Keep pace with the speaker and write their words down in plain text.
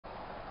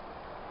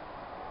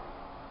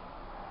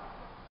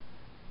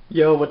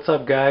Yo, what's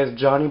up guys?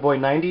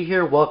 JohnnyBoy90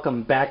 here.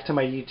 Welcome back to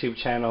my YouTube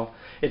channel.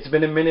 It's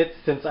been a minute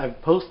since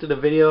I've posted a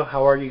video.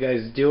 How are you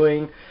guys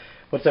doing?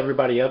 What's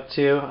everybody up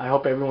to? I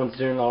hope everyone's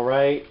doing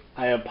alright.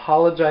 I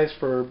apologize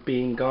for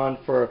being gone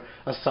for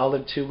a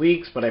solid 2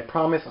 weeks, but I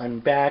promise I'm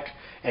back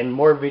and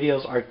more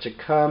videos are to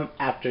come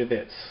after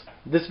this.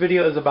 This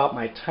video is about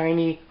my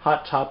tiny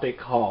Hot Topic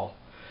haul.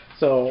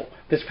 So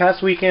this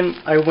past weekend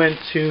I went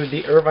to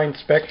the Irvine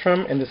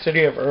Spectrum in the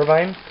city of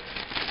Irvine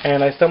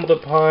and I stumbled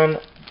upon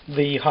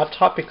the Hot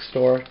Topic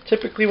store.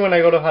 Typically when I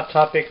go to Hot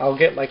Topic I'll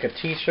get like a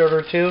t-shirt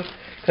or two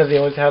because they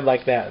always have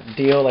like that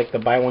deal, like the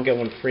buy one get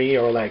one free,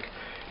 or like,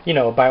 you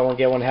know, buy one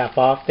get one half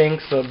off thing.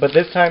 So but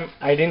this time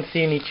I didn't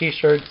see any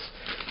t-shirts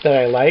that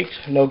I liked.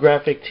 No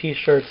graphic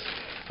t-shirts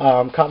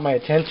caught my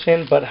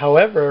attention, but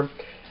however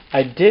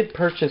I did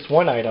purchase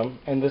one item,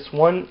 and this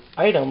one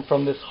item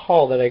from this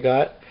haul that I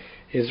got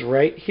is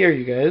right here,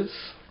 you guys.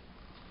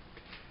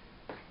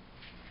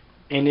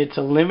 And it's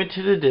a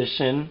limited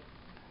edition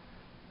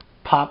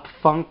Pop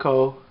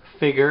Funko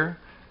figure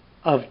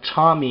of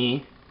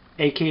Tommy,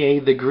 aka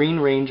the Green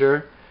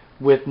Ranger,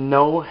 with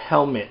no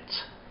helmet.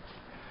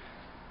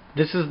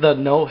 This is the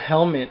no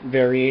helmet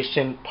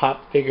variation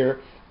pop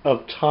figure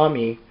of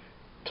Tommy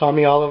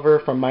Oliver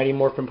from Mighty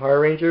Morphin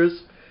Power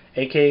Rangers,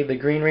 aka the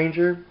Green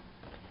Ranger,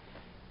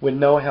 with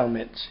no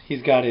helmet.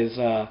 He's got his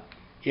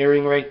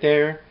earring right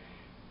there,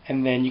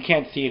 and then you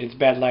can't see it, it's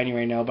bad lighting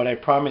right now, but I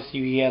promise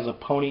you he has a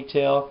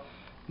ponytail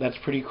that's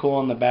pretty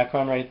cool in the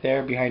background right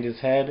there behind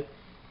his head.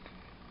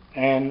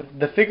 And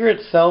the figure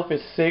itself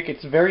is sick.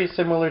 It's very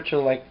similar to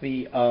like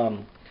the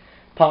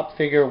pop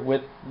figure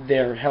with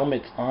their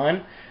helmets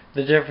on.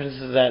 The difference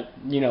is that,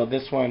 you know,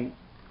 this one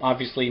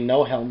obviously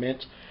no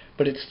helmet,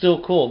 but it's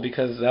still cool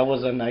because that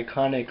was an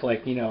iconic,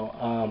 like, you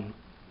know,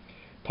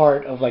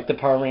 part of like the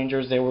Power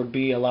Rangers. There would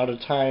be a lot of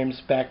times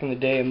back in the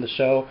day in the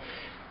show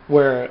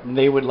where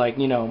they would, like,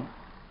 you know,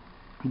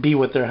 be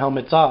with their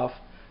helmets off.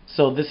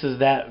 So this is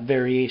that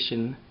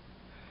variation.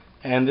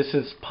 And this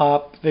is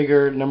Pop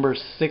figure number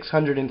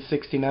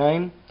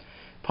 669.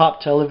 Pop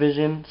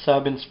Television,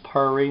 Saban's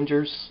Power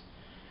Rangers.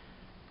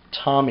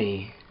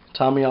 Tommy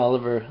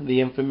Oliver,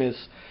 the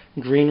infamous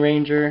Green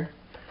Ranger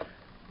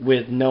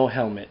with no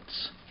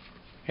helmet.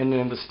 And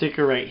then the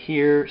sticker right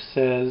here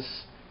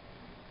says,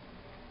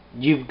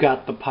 "You've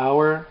got the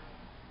power,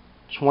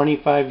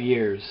 25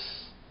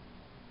 years."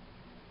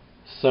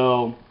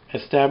 So,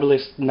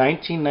 established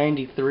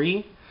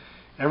 1993.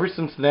 Ever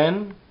since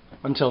then,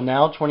 until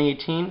now,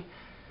 2018,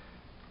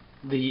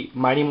 the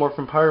Mighty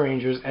Morphin Power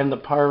Rangers and the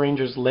Power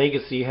Rangers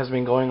legacy has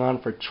been going on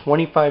for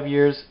 25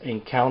 years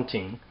and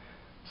counting.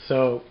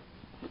 So,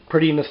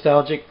 pretty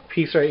nostalgic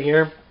piece right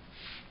here.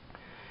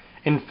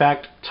 In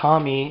fact,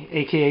 Tommy,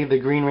 aka the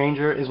Green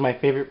Ranger, is my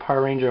favorite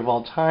Power Ranger of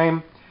all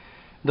time.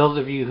 Those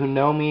of you who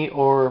know me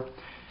or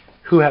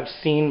who have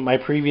seen my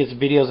previous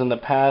videos in the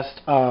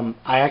past,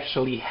 I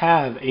actually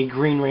have a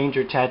Green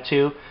Ranger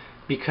tattoo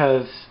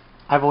because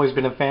I've always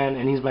been a fan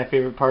and he's my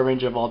favorite Power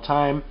Ranger of all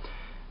time.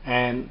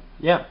 And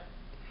yeah.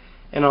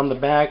 And on the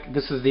back,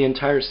 this is the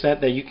entire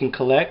set that you can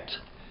collect.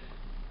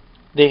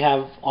 They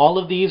have all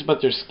of these,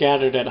 but they're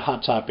scattered at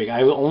Hot Topic.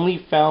 I only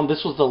found,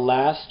 this was the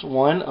last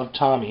one of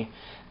Tommy.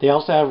 They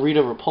also have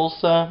Rita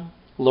Repulsa,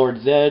 Lord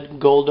Zedd,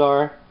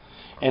 Goldar,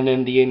 and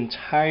then the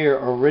entire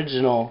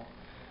original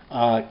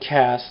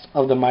cast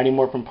of the Mighty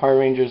Morphin Power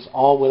Rangers,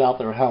 all without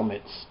their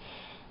helmets.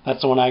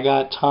 That's the one I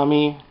got,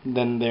 Tommy.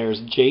 Then there's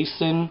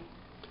Jason,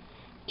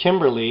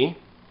 Kimberly,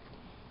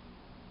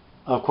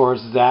 of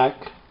course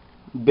Zach,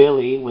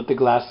 Billy with the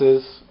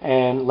glasses,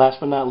 and last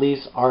but not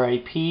least,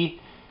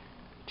 R.I.P.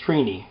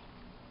 Trini,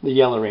 the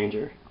Yellow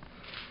Ranger.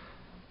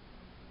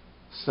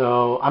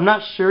 So I'm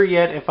not sure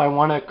yet if I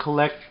want to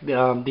collect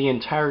the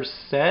entire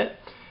set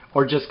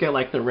or just get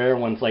like the rare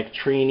ones like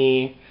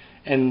Trini,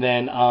 and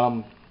then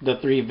the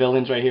three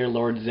villains right here,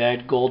 Lord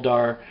Zedd,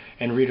 Goldar,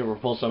 and Rita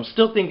Repulsa. I'm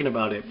still thinking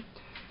about it.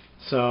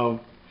 So,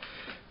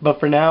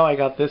 but for now I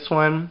got this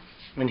one,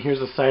 and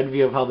here's a side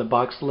view of how the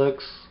box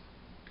looks.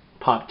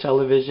 Pop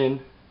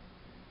Television.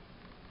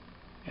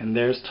 And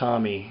there's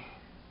Tommy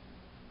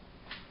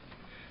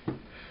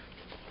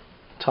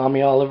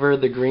Oliver,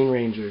 the Green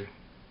Ranger.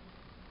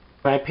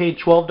 I paid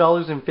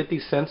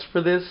 $12.50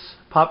 for this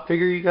pop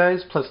figure, you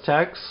guys, plus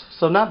tax,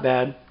 so not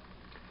bad.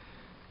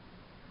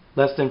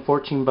 Less than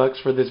 14 bucks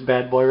for this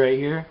bad boy right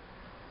here.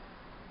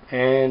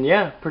 And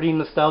yeah, pretty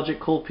nostalgic,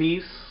 cool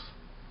piece.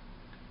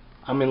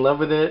 I'm in love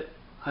with it.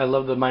 I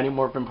love the Mighty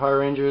Morphin Power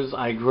Rangers.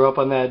 I grew up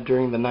on that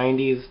during the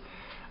 90s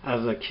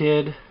as a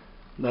kid.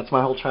 That's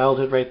my whole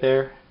childhood right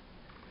there.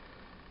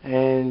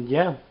 And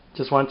yeah,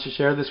 just wanted to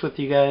share this with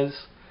you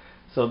guys.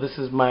 So this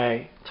is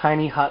my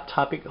tiny Hot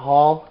Topic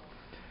haul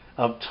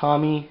of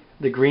Tommy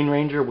the Green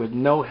Ranger with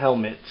no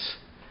helmet.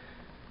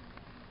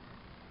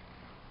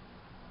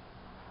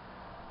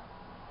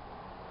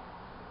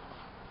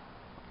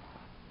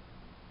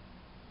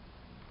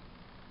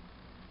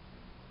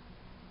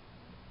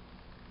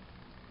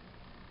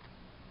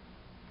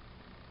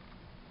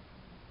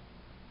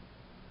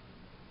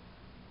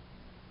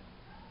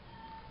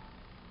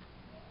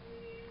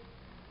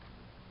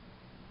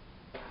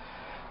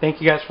 Thank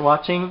you guys for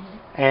watching,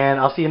 and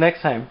I'll see you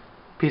next time.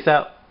 Peace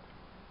out.